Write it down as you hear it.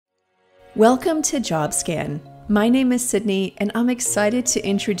Welcome to Jobscan. My name is Sydney, and I'm excited to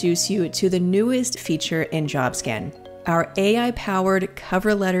introduce you to the newest feature in Jobscan, our AI-powered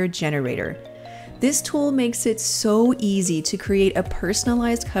cover letter generator. This tool makes it so easy to create a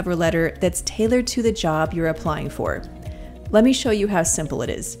personalized cover letter that's tailored to the job you're applying for. Let me show you how simple it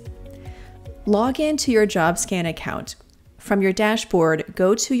is. Log in to your Jobscan account. From your dashboard,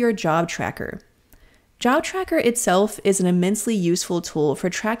 go to your job tracker. Job Tracker itself is an immensely useful tool for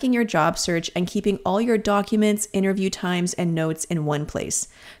tracking your job search and keeping all your documents, interview times, and notes in one place.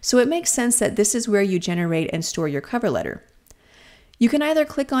 So it makes sense that this is where you generate and store your cover letter. You can either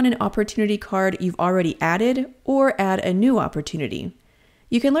click on an opportunity card you've already added or add a new opportunity.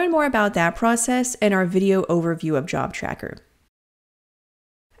 You can learn more about that process in our video overview of Job Tracker.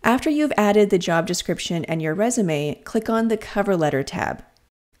 After you've added the job description and your resume, click on the Cover Letter tab.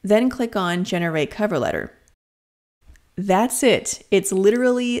 Then click on Generate Cover Letter. That's it. It's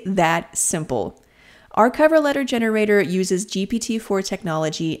literally that simple. Our cover letter generator uses GPT-4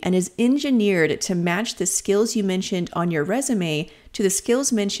 technology and is engineered to match the skills you mentioned on your resume to the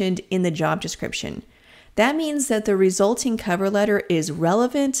skills mentioned in the job description. That means that the resulting cover letter is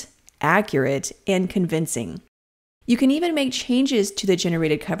relevant, accurate, and convincing. You can even make changes to the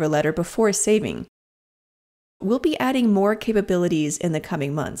generated cover letter before saving. We'll be adding more capabilities in the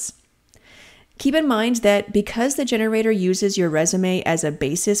coming months. Keep in mind that because the generator uses your resume as a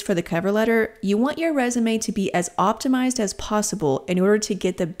basis for the cover letter, you want your resume to be as optimized as possible in order to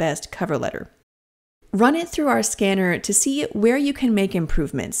get the best cover letter. Run it through our scanner to see where you can make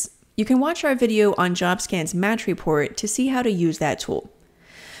improvements. You can watch our video on Jobscan's match report to see how to use that tool.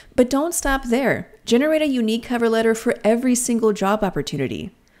 But don't stop there. Generate a unique cover letter for every single job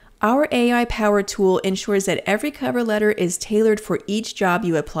opportunity. Our AI-powered tool ensures that every cover letter is tailored for each job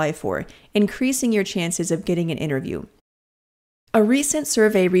you apply for, increasing your chances of getting an interview. A recent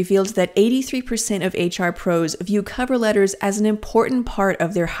survey revealed that 83% of HR pros view cover letters as an important part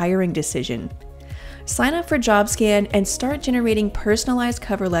of their hiring decision. Sign up for Jobscan and start generating personalized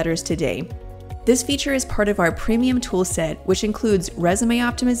cover letters today. This feature is part of our premium toolset, which includes resume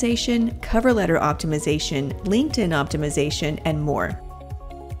optimization, cover letter optimization, LinkedIn optimization, and more.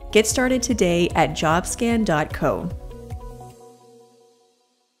 Get started today at jobscan.co.